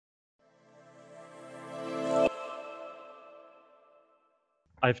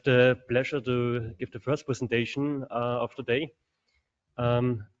I have the pleasure to give the first presentation of the day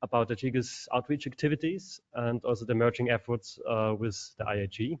about the GGOS outreach activities and also the emerging efforts with the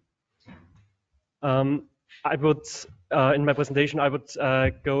IAG. I would, in my presentation, I would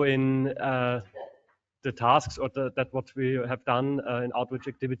go in the tasks or that what we have done in outreach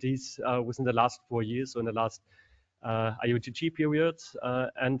activities within the last 4 years, so in the last IAG period,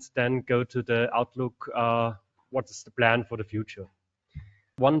 and then go to the outlook, what is the plan for the future.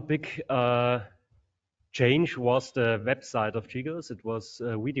 One big change was the website of GGOS. It was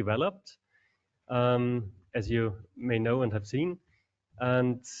redeveloped, as you may know and have seen.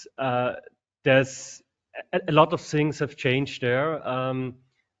 And there's a lot of things have changed there.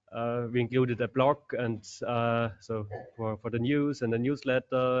 We included a blog and so for the news and the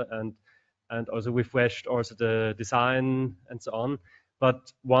newsletter and also refreshed also the design and so on.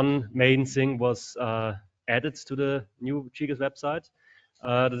 But one main thing was added to the new GGOS website.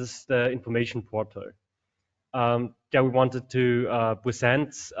 This is the information portal. There we wanted to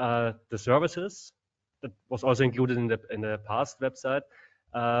present the services that was also included in the past website,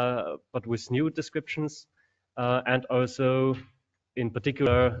 but with new descriptions, and also in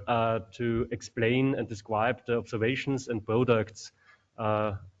particular to explain and describe the observations and products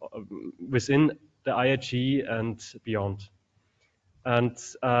within the IAG and beyond. And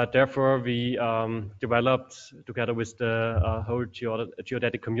therefore, we developed together with the whole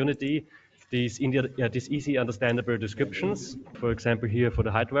geodetic community these easy understandable descriptions. For example, here for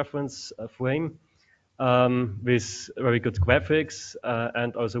the height reference frame, with very good graphics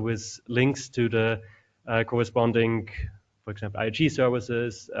and also with links to the corresponding, for example, IAG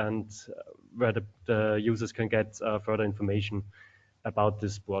services and where the users can get further information about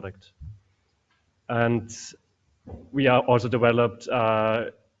this product. And we are also developed,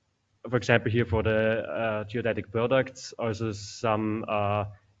 for example, here for the geodetic products, also some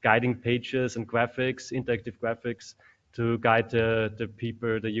guiding pages and graphics, interactive graphics, to guide the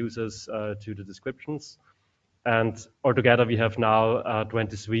people, the users, to the descriptions. And altogether, we have now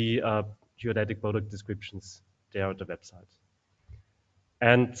 23 geodetic product descriptions there on the website.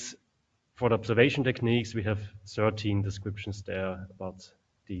 And for the observation techniques, we have 13 descriptions there about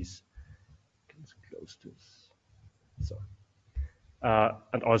these. Can close this. So,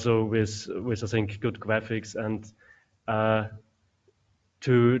 and also with I think good graphics and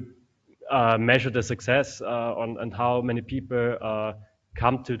to measure the success and how many people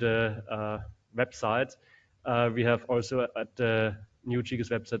come to the website. We have also at the new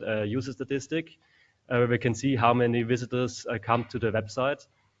GGOS website a user statistic where we can see how many visitors come to the website.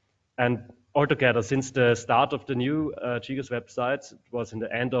 And altogether, since the start of the new GGOS website, it was in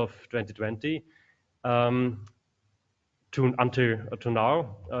the end of 2020, until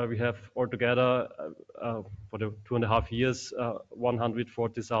now, we have altogether for the 2.5 years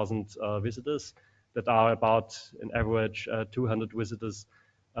 140,000 visitors that are about an average 200 visitors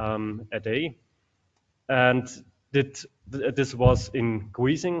a day. And this was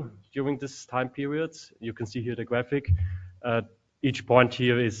increasing during this time period. You can see here the graphic. Each point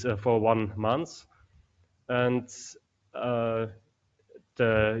here is for 1 month. And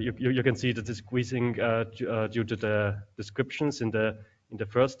you can see that it's increasing due to the descriptions in the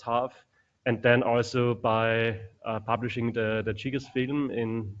first half, and then also by publishing the GGOS film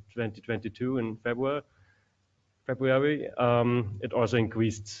in 2022 in February, it also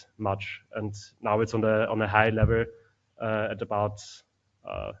increased much, and now it's on a high level at about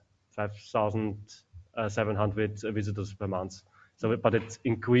 5,700 visitors per month. So, but it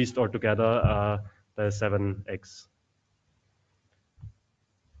increased altogether by 7x.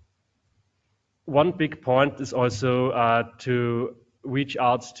 One big point is also to reach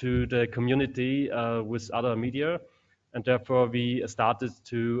out to the community with other media, and therefore we started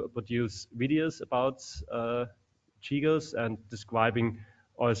to produce videos about GGOS and describing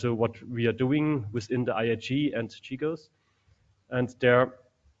also what we are doing within the IAG and GGOS. And there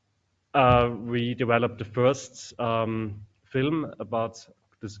we developed the first film about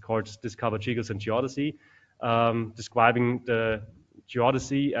this called Discover GGOS and Geodesy, describing the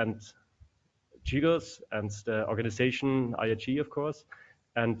geodesy and GGOS and the organization IAG, of course,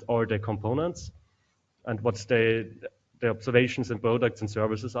 and all the components and what the observations and products and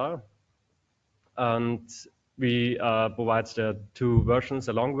services are. And we provide the 2 versions,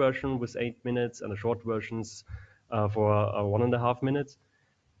 a long version with 8 minutes and a short versions for 1.5 minutes.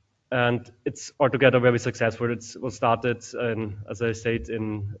 And it's altogether very successful. It was started, as I said,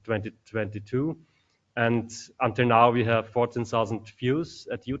 in 2022. And until now, we have 14,000 views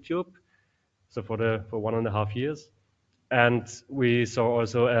at YouTube. So for 1.5 years. And we saw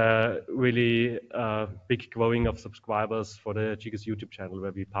also a really big growing of subscribers for the GGOS YouTube channel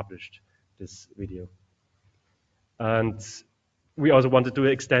where we published this video. And we also wanted to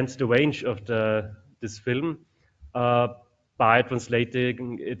extend the range of this film by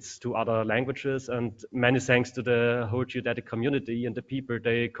translating it to other languages. And many thanks to the whole geodetic community and the people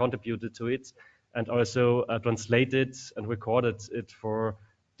they contributed to it, and also translated and recorded it for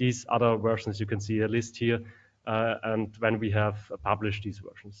these other versions. You can see a list here, and when we have published these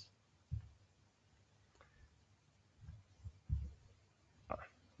versions.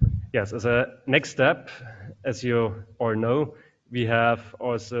 Yes, as a next step, as you all know, we have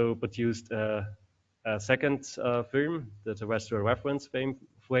also produced a second film, the terrestrial reference film,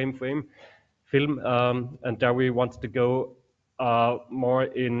 and there we wanted to go more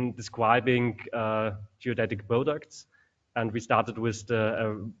in describing geodetic products, and we started with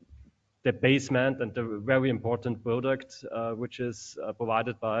the basement and the very important product which is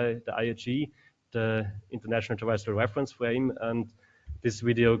provided by the IAG, the International Terrestrial Reference Frame, and this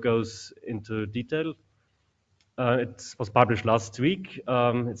video goes into detail. It was published last week.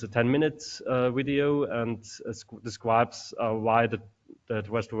 It's a 10-minute video and describes why the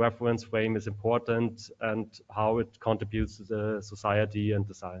terrestrial reference frame is important and how it contributes to the society and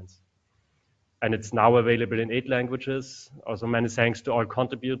the science. And it's now available in 8 languages. Also, many thanks to all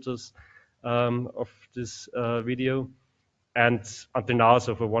contributors of this video. And until now,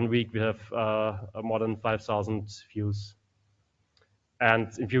 so for 1 week, we have more than 5,000 views.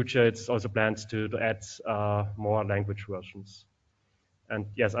 And in future, it's also planned to add more language versions. And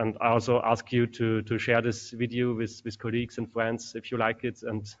yes, and I also ask you to share this video with colleagues and friends if you like it.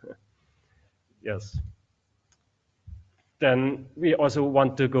 And yes. Then we also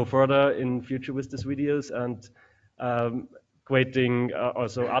want to go further in future with these videos and creating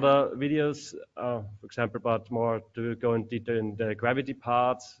also other videos, for example, but more to go in detail in the gravity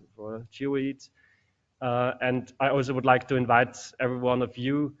part for GeoEat. And I also would like to invite every one of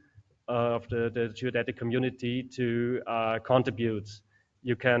you of the geodetic community to contribute.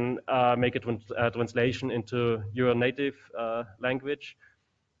 You can make a translation into your native language.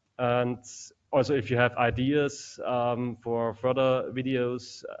 And also if you have ideas for further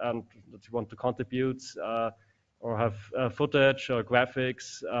videos and that you want to contribute or have footage or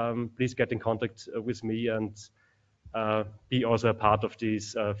graphics, please get in contact with me and be also a part of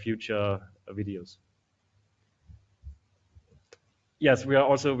these future videos. Yes, we are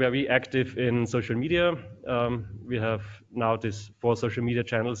also very active in social media. We have now these 4 social media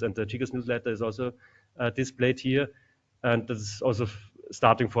channels, and the GGOS newsletter is also displayed here. And this is also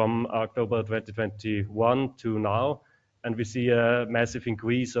starting from October 2021 to now. And we see a massive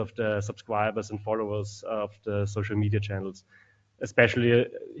increase of the subscribers and followers of the social media channels. Especially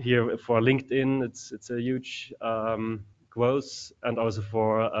here for LinkedIn, it's a huge growth, and also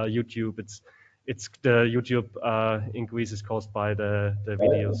for YouTube, it's the YouTube increase is caused by the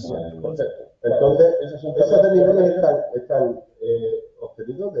videos. Entonces, esos niveles están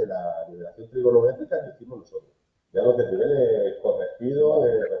obtenidos de la nivelación trigonométrica que hicimos nosotros. Ya los de niveles corregidos,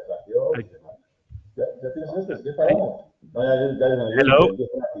 de refracción y demás. ¿Ya tienes esto? ¿Qué paramos? No, Hello.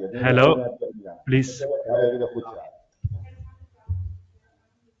 Hello. Please.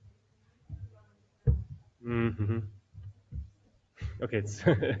 Okay.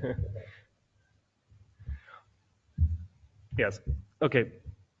 Yes. Okay.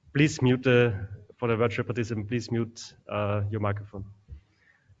 Please mute for the virtual participant. Please mute your microphone.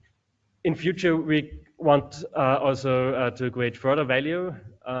 In future, we want also to create further value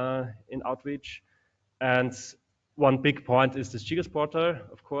in outreach, and one big point is this GGOS portal,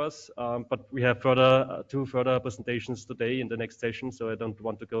 of course. But we have 2 further presentations today in the next session, so I don't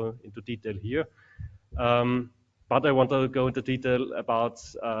want to go into detail here. But I want to go into detail about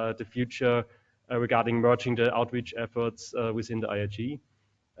the future regarding merging the outreach efforts within the IAG.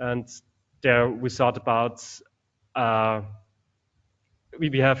 And there we thought about,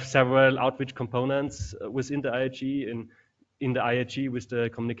 we have several outreach components within the IAG, in the IAG with the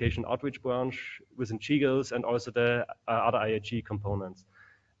communication outreach branch, within GGOS, and also the other IAG components.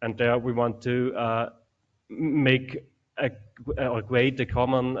 And there we want to make or create a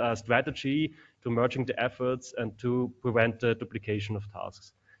common strategy to merging the efforts and to prevent the duplication of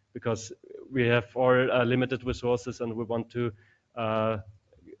tasks. Because we have all limited resources and we want to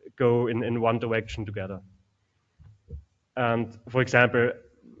go in one direction together. And for example,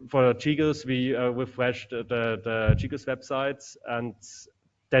 for GGOS, we refreshed the GGOS websites, and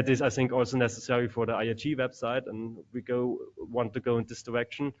that is, I think, also necessary for the IAG website, and we want to go in this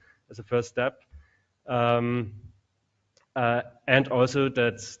direction as a first step. And also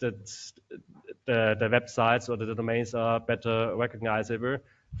that the websites or the domains are better recognizable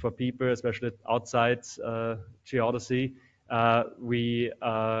for people, especially outside geodesy. We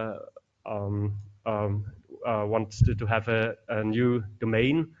want to have a new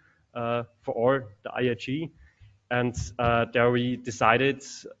domain for all the IAG. And there we decided,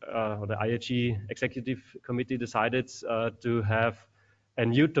 or the IAG Executive Committee decided to have a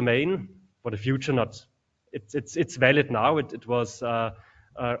new domain for the future. It's valid now. It was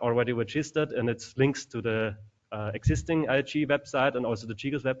already registered, and it's links to the existing IAG website and also the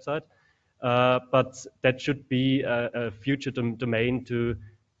GGOS website. But that should be a future domain to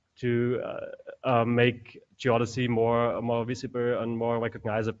make geodesy more visible and more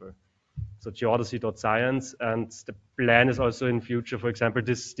recognizable. So geodesy.science, and the plan is also in future, for example,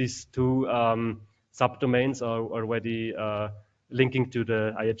 these two subdomains are already linking to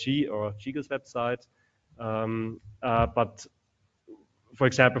the IAG or GGOS website. But for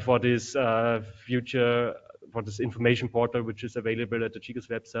example, for this future, for this information portal, which is available at the GGOS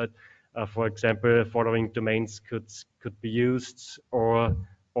website, for example, following domains could be used, or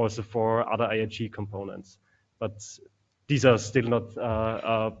also for other IAG components. But these are still not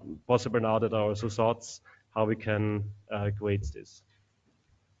possible now. That are also thoughts how we can create this.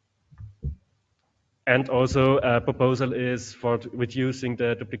 And also a proposal is for reducing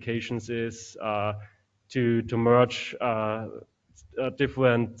the duplications is to merge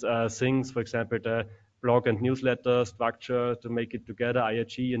different things, for example, the blog and newsletter structure, to make it together,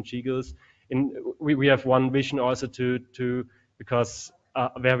 IAG and GGOS. We have one vision also to because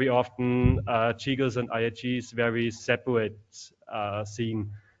very often GGOS and IAG is very separate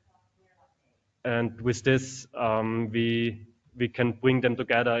scene. And with this, we can bring them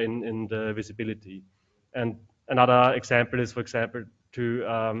together in the visibility. And another example is, for example, to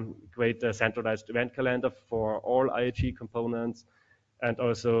create a centralized event calendar for all IAG components, and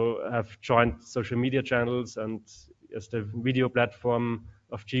also have joint social media channels, and as the video platform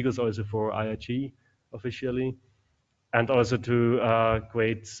of GGOS also for IAG officially, and also to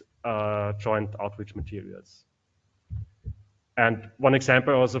create joint outreach materials. And one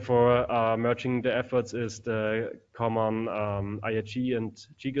example also for merging the efforts is the common IAG and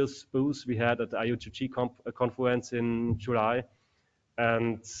GGOS booth we had at the IUGG conference in July.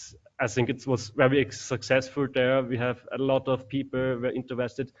 And I think it was very successful there. We have a lot of people were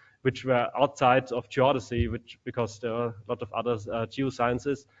interested, which were outside of geodesy, because there are a lot of other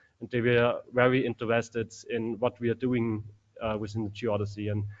geosciences, and they were very interested in what we are doing within the geodesy.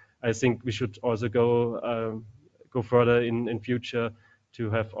 And I think we should also go further in future to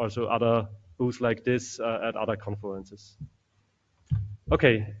have also other booths like this at other conferences.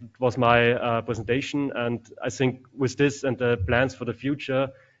 Okay, it was my presentation, and I think with this and the plans for the future,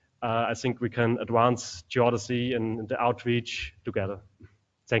 I think we can advance geodesy and the outreach together.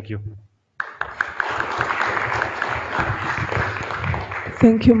 Thank you.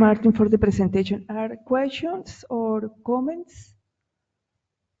 Thank you, Martin, for the presentation. Are there questions or comments?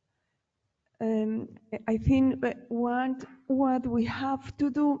 I think what we have to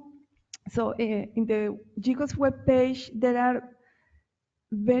do, so in the GGOS webpage, there are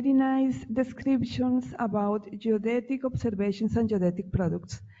very nice descriptions about geodetic observations and geodetic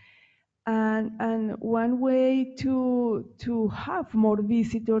products. And one way to have more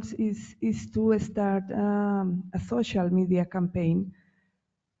visitors is to start a social media campaign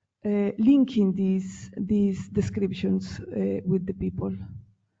linking these descriptions with the people.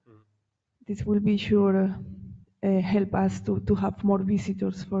 This will be sure help us to have more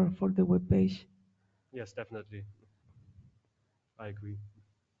visitors for the webpage. Yes, definitely. I agree.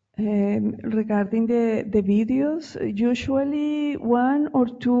 Regarding the videos, usually one or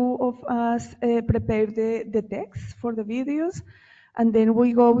two of us prepare the text for the videos, and then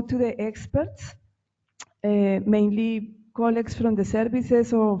we go to the experts, mainly colleagues from the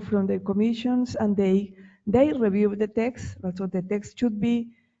services or from the commissions, and they review the text. So the text should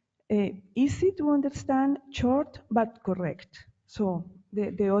be easy to understand, short, but correct. So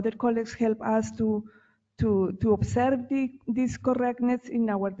the other colleagues help us to observe this correctness in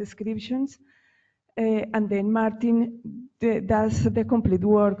our descriptions, and then Martin does the complete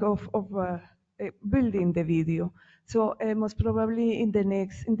work of building the video. So most probably in the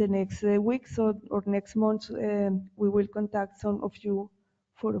next weeks or next months, we will contact some of you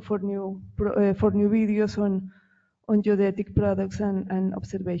for new videos on geodetic products and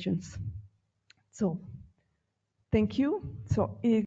observations. So thank you. So